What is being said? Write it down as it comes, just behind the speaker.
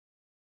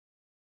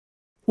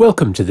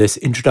Welcome to this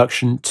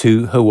introduction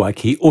to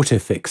Hawaiki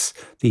AutoFix,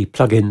 the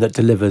plugin that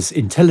delivers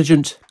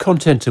intelligent,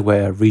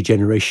 content-aware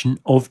regeneration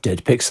of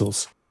dead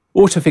pixels.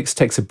 AutoFix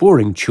takes a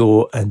boring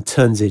chore and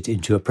turns it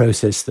into a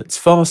process that's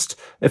fast,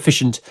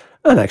 efficient,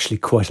 and actually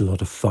quite a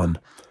lot of fun.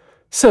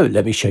 So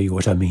let me show you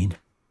what I mean.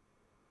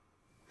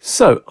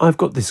 So I've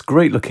got this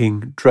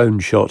great-looking drone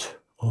shot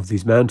of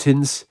these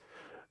mountains,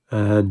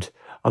 and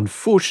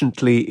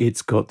unfortunately,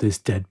 it's got this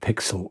dead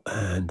pixel,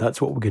 and that's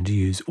what we're going to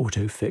use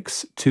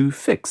AutoFix to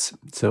fix.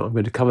 So I'm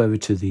going to come over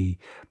to the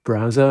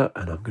browser,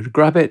 and I'm going to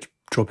grab it,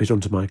 drop it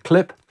onto my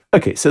clip.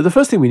 Okay, so the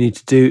first thing we need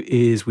to do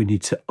is we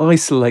need to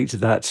isolate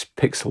that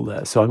pixel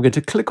there. So I'm going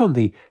to click on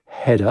the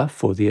header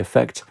for the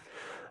effect,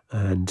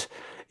 and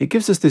it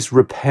gives us this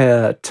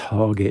repair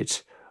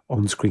target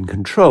on-screen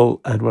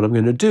control. And what I'm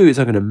going to do is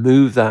I'm going to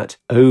move that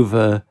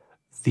over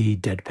the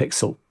dead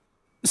pixel.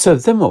 So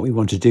then what we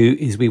want to do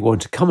is we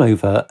want to come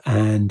over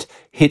and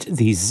hit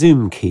the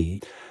zoom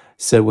key.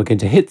 So we're going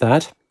to hit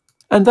that,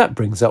 and that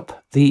brings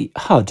up the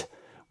HUD,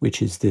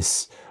 which is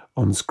this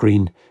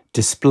on-screen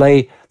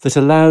display that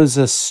allows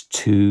us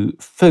to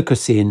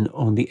focus in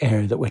on the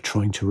area that we're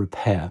trying to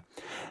repair.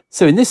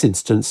 So in this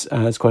instance,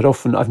 as quite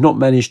often, I've not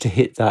managed to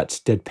hit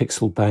that dead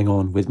pixel bang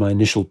on with my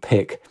initial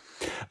pick,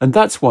 and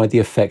that's why the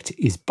effect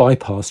is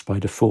bypassed by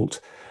default.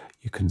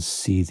 You can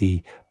see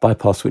the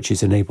bypass switch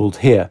is enabled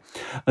here.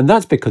 And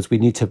that's because we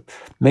need to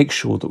make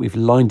sure that we've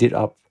lined it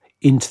up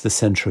into the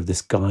center of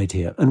this guide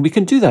here. And we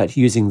can do that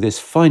using this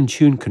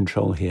fine-tune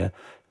control here,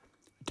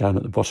 down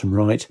at the bottom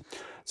right.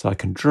 So I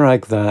can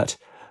drag that,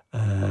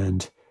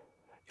 and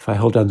if I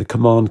hold down the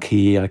command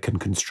key, I can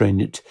constrain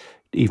it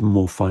even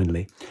more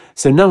finely.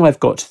 So now I've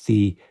got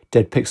the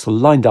dead pixel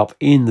lined up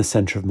in the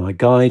center of my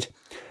guide,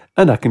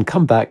 and I can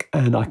come back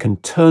and I can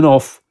turn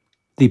off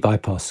the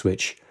bypass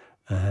switch,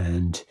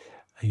 and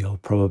you'll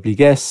probably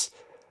guess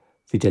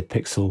the dead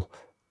pixel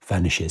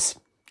vanishes.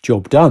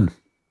 Job done.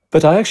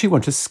 But I actually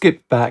want to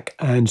skip back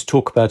and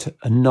talk about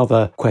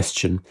another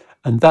question,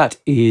 and that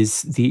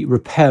is the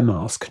repair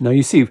mask. Now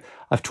you see,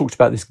 I've talked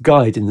about this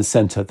guide in the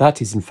center.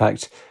 That is in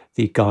fact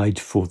the guide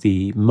for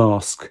the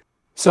mask.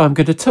 So I'm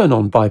going to turn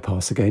on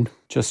bypass again,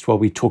 just while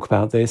we talk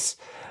about this.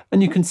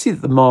 And you can see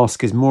that the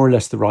mask is more or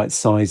less the right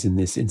size in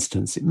this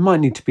instance. It might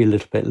need to be a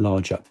little bit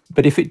larger.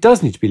 But if it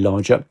does need to be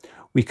larger,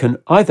 we can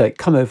either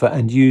come over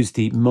and use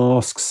the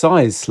mask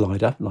size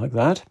slider like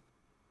that,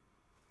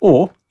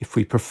 or if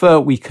we prefer,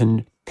 we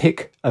can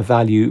pick a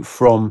value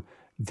from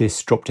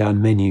this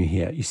drop-down menu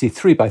here. You see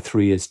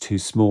 3x3 is too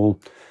small,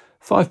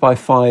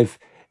 5x5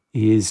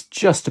 is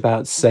just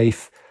about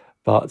safe,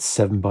 but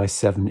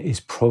 7x7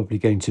 is probably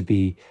going to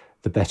be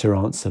the better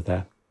answer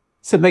there.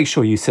 So make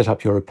sure you set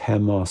up your repair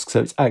mask so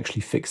it's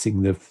actually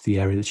fixing the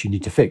area that you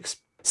need to fix.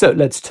 So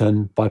let's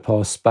turn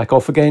bypass back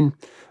off again,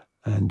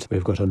 and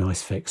we've got a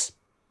nice fix.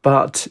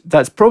 But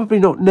that's probably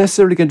not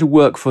necessarily going to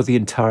work for the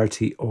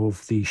entirety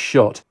of the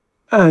shot.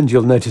 And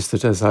you'll notice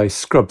that as I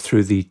scrub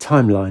through the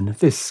timeline,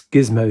 this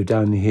gizmo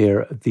down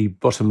here at the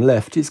bottom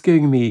left is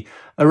giving me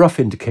a rough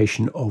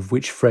indication of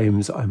which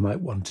frames I might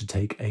want to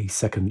take a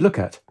second look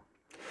at.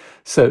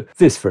 So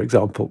this, for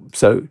example.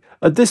 So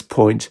at this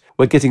point,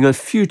 we're getting a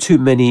few too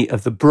many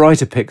of the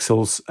brighter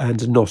pixels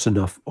and not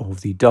enough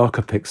of the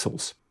darker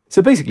pixels.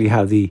 So basically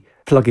how the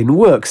plugin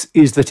works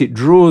is that it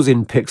draws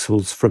in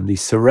pixels from the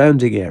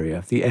surrounding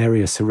area, the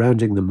area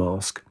surrounding the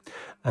mask,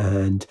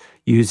 and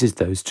uses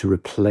those to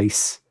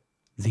replace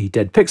the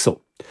dead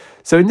pixel.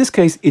 So in this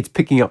case, it's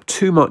picking up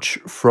too much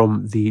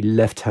from the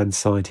left-hand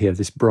side here,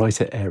 this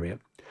brighter area.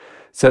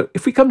 So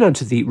if we come down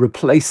to the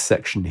replace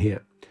section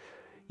here,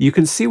 you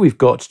can see we've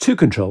got two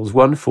controls,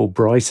 one for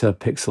brighter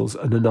pixels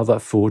and another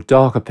for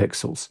darker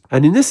pixels.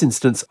 And in this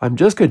instance, I'm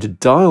just going to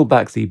dial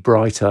back the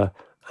brighter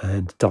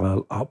and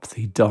dial up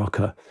the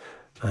darker.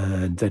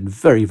 And then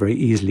very, very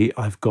easily,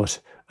 I've got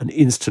an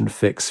instant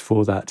fix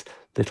for that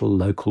little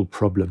local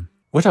problem.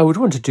 What I would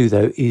want to do,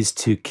 though, is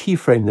to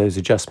keyframe those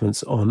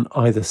adjustments on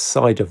either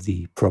side of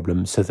the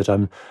problem so that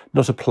I'm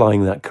not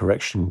applying that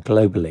correction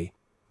globally.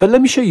 But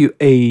let me show you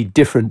a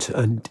different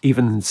and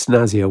even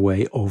snazzier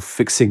way of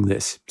fixing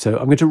this. So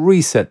I'm going to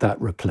reset that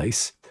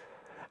replace.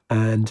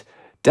 And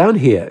down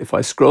here, if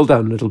I scroll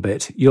down a little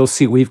bit, you'll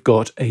see we've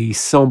got a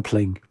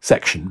sampling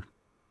section.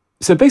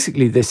 So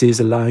basically, this is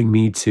allowing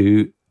me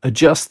to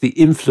adjust the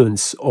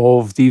influence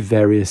of the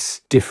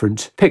various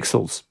different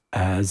pixels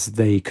as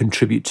they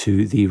contribute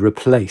to the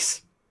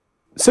replace.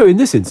 So in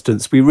this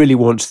instance, we really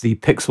want the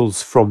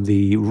pixels from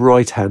the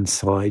right-hand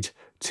side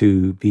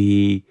to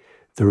be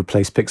the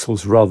replace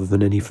pixels rather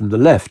than any from the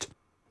left.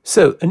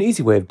 So an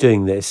easy way of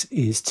doing this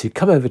is to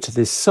come over to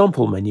this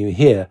sample menu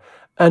here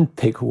and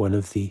pick one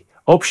of the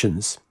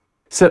options.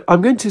 So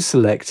I'm going to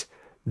select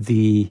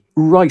the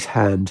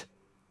right-hand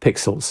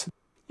pixels.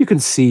 You can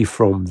see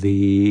from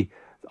the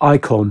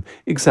icon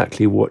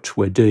exactly what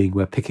we're doing.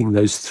 We're picking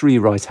those three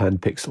right-hand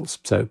pixels.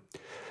 So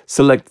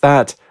select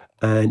that,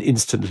 and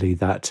instantly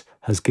that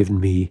has given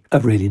me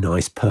a really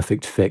nice,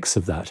 perfect fix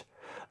of that.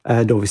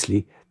 And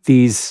obviously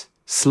these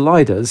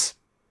sliders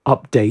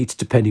update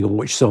depending on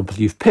which sample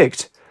you've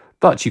picked,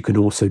 but you can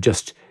also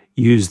just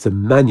use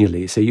them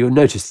manually. So you'll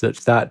notice that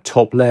that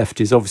top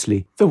left is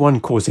obviously the one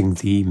causing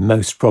the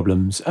most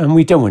problems, and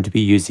we don't want to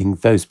be using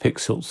those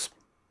pixels.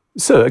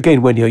 So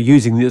again, when you're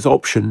using this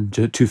option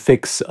to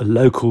fix a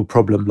local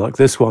problem like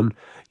this one,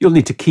 you'll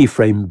need to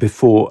keyframe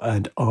before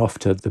and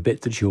after the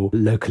bit that you're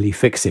locally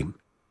fixing.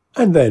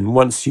 And then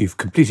once you've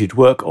completed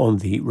work on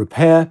the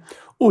repair,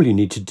 all you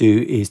need to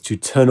do is to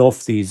turn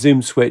off the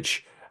zoom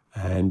switch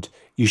and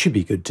you should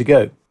be good to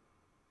go.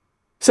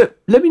 So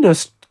let me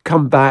just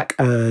come back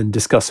and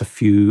discuss a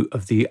few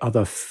of the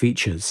other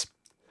features.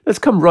 Let's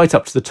come right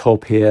up to the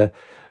top here.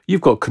 You've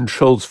got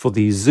controls for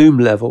the zoom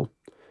level,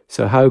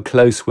 so how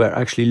close we're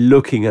actually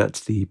looking at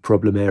the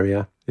problem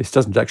area. This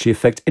doesn't actually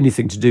affect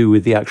anything to do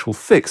with the actual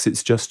fix,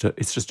 it's just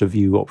a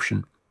view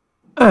option.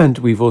 And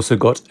we've also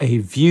got a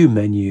view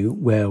menu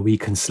where we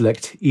can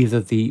select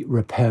either the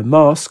repair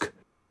mask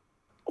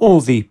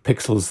or the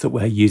pixels that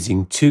we're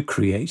using to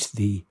create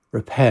the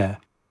repair.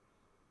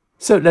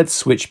 So let's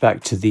switch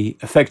back to the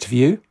effect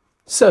view.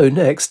 So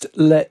next,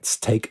 let's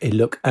take a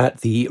look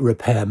at the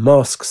repair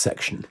mask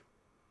section.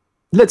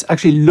 Let's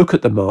actually look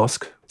at the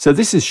mask. So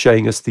this is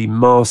showing us the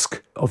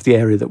mask of the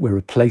area that we're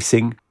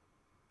replacing.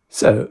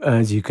 So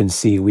as you can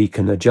see, we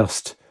can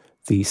adjust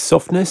the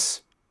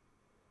softness.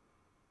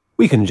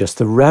 We can adjust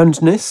the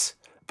roundness.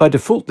 By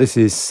default, this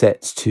is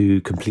set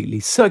to completely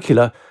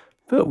circular,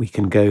 but we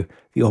can go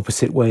the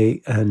opposite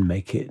way and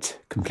make it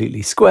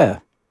completely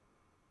square.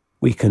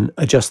 We can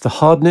adjust the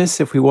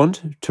hardness if we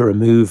want to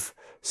remove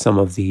some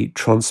of the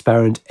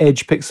transparent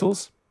edge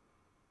pixels.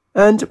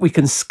 And we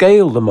can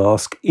scale the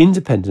mask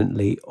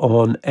independently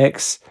on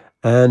X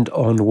and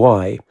on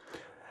Y.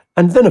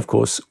 And then, of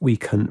course, we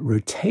can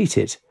rotate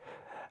it.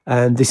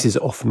 And this is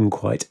often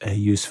quite a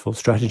useful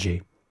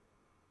strategy.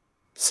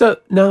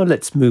 So now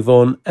let's move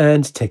on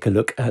and take a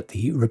look at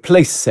the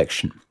Replace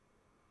section.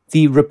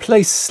 The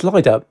Replace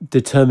slider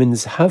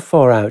determines how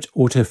far out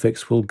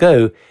AutoFix will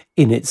go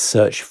in its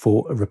search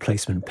for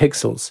replacement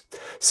pixels.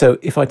 So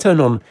if I turn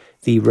on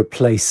the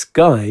Replace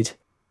guide,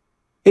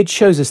 it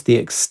shows us the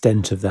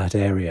extent of that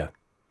area,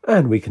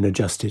 and we can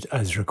adjust it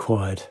as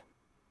required.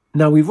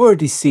 Now we've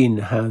already seen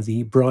how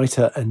the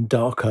brighter and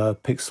darker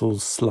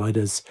pixels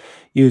sliders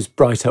use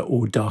brighter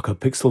or darker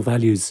pixel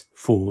values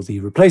for the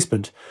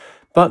replacement,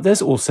 but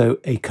there's also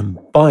a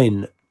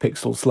combine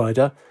pixel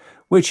slider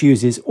which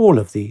uses all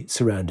of the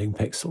surrounding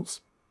pixels.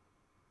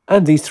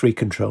 And these three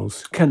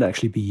controls can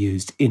actually be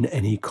used in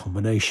any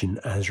combination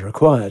as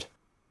required.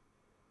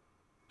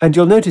 And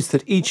you'll notice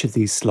that each of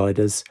these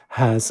sliders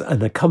has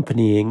an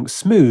accompanying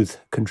smooth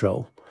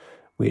control,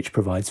 which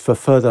provides for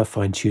further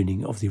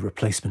fine-tuning of the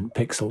replacement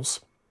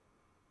pixels.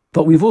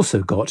 But we've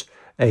also got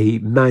a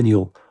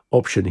manual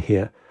option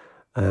here,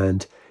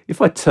 and if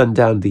I turn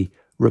down the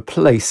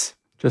Replace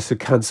just to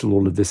cancel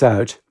all of this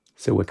out,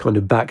 so we're kind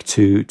of back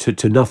to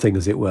nothing,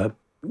 as it were,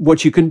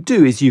 what you can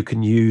do is you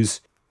can use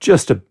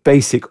just a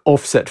basic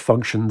offset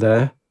function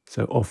there.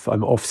 So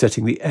I'm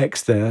offsetting the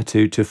X there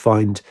to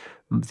find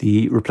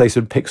the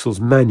replacement pixels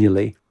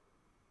manually,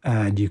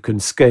 and you can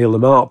scale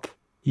them up.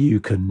 You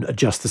can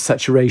adjust the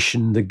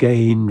saturation, the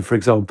gain, for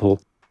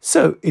example.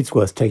 So it's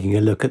worth taking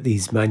a look at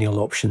these manual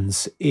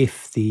options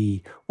if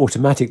the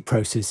automatic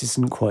process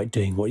isn't quite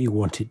doing what you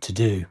want it to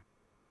do.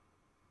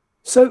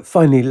 So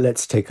finally,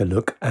 let's take a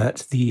look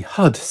at the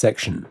HUD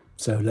section.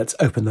 So let's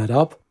open that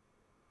up,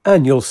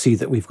 and you'll see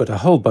that we've got a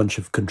whole bunch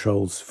of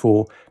controls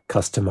for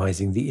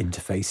customizing the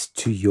interface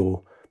to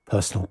your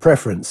personal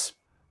preference.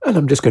 And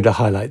I'm just going to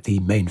highlight the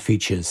main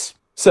features.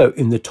 So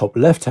in the top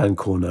left-hand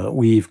corner,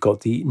 we've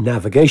got the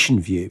navigation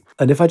view.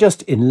 And if I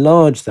just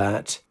enlarge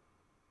that,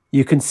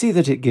 you can see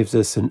that it gives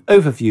us an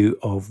overview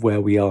of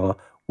where we are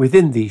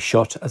within the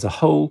shot as a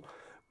whole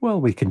while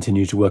we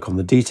continue to work on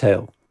the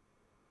detail.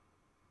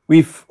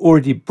 We've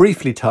already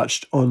briefly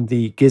touched on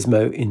the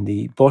gizmo in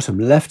the bottom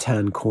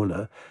left-hand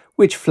corner,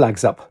 which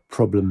flags up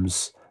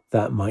problems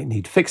that might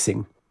need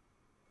fixing.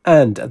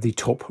 And at the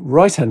top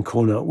right-hand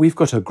corner, we've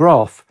got a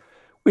graph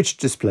which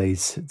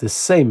displays the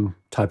same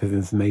type of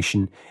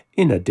information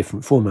in a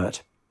different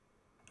format.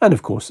 And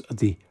of course, at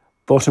the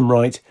bottom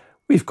right,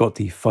 we've got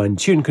the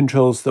fine-tune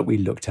controls that we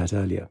looked at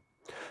earlier.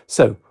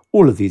 So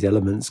all of these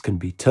elements can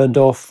be turned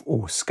off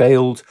or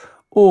scaled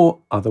or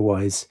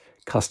otherwise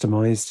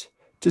customized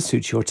to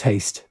suit your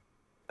taste.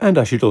 And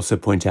I should also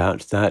point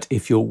out that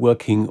if you're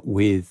working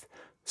with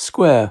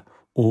square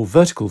or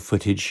vertical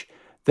footage,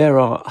 there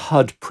are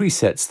HUD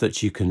presets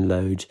that you can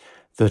load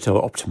that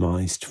are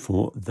optimized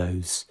for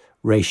those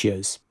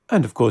ratios.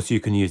 And of course,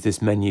 you can use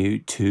this menu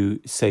to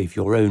save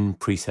your own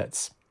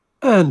presets.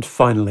 And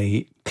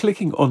finally,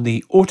 clicking on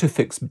the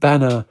AutoFix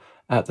banner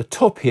at the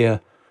top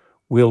here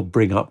will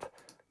bring up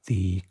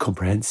the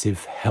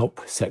comprehensive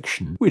help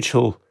section, which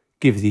will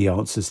give the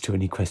answers to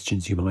any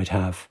questions you might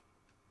have.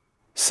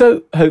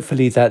 So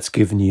hopefully that's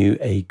given you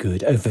a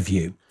good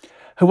overview.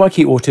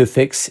 Hawaiki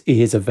AutoFix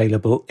is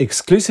available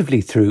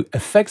exclusively through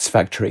Effects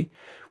Factory,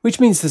 which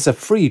means there's a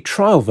free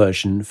trial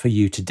version for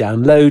you to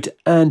download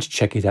and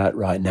check it out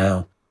right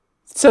now.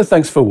 So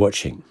thanks for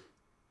watching.